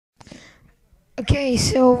Okay,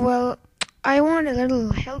 so well, I want a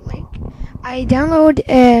little help. Like, I download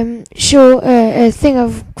show a thing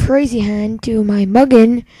of Crazy Hand to my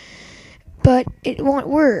MUGEN, but it won't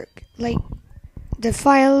work. Like the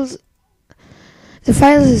files, the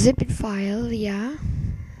file is a zipped file, yeah,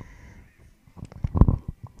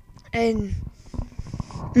 and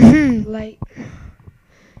like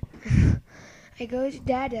I go to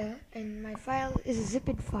data and my file is a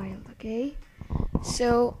zipped file. Okay,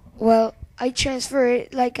 so well, I transfer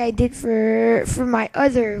it like I did for my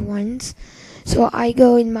other ones. So I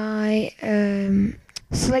go in my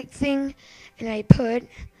select thing and I put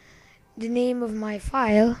the name of my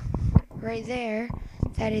file right there.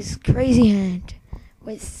 That is Crazy Hand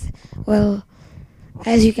with, well,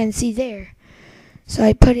 as you can see there. So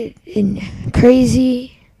I put it in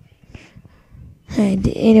Crazy Hand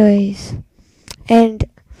anyways. And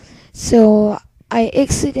so I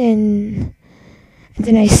exit and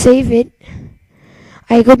then I save it.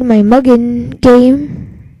 I go to my MUGEN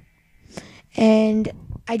game, and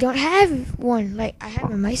I don't have one. Like I have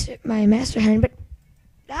my master hand, but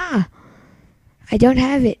I don't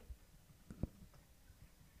have it.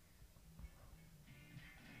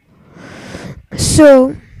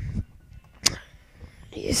 So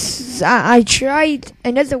yes, I tried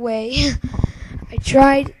another way. I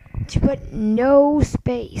tried to put no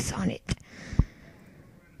space on it.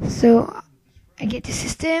 So I get the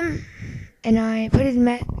system and I put it in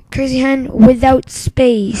my Crazy Hand without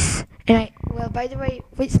space. And well, by the way,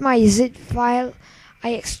 with my zip file,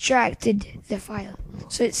 I extracted the file.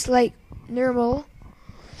 So it's like normal.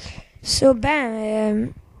 So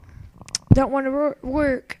bam, don't want to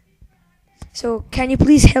work. So can you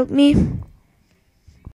please help me?